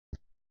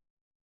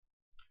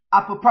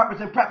I put purpose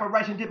in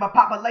preparation, did my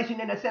population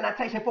in the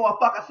sanitation for a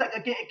fucker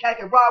second getting cake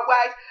and raw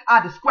ways.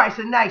 I disgrace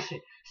a nation.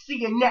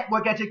 See a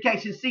network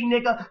education. See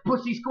nigga,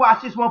 pussy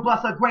squashes won't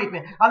bust a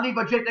graping. I leave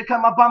a drink to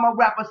come Obama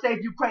rapper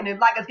save Ukraine. And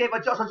like us gave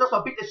a Joseph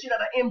beat the shit out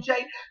of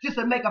MJ just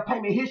to make a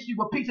payment. History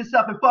repeats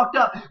itself and fucked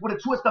up with a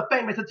twist of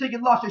famous until you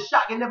lost your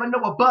shot. You never know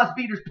what buzz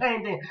beaters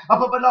pained in.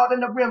 Above it all in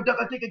the rim, dug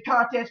a thinking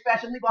contest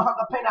fashion, leave a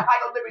hunger paint a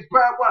high lyrics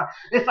burn one.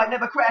 It's like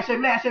never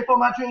crashing, mashing for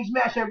my dreams,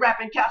 mashing,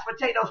 rapping couch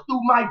potatoes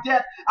through my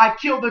death. I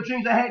kill the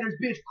dreams of haters,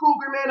 bitch.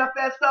 Kruger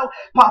manifesto,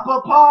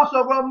 Papa Paul,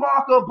 so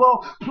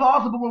remarkable,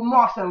 plausible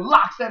remarks and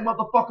locks that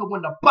motherfucker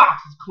when the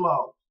box is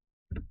closed.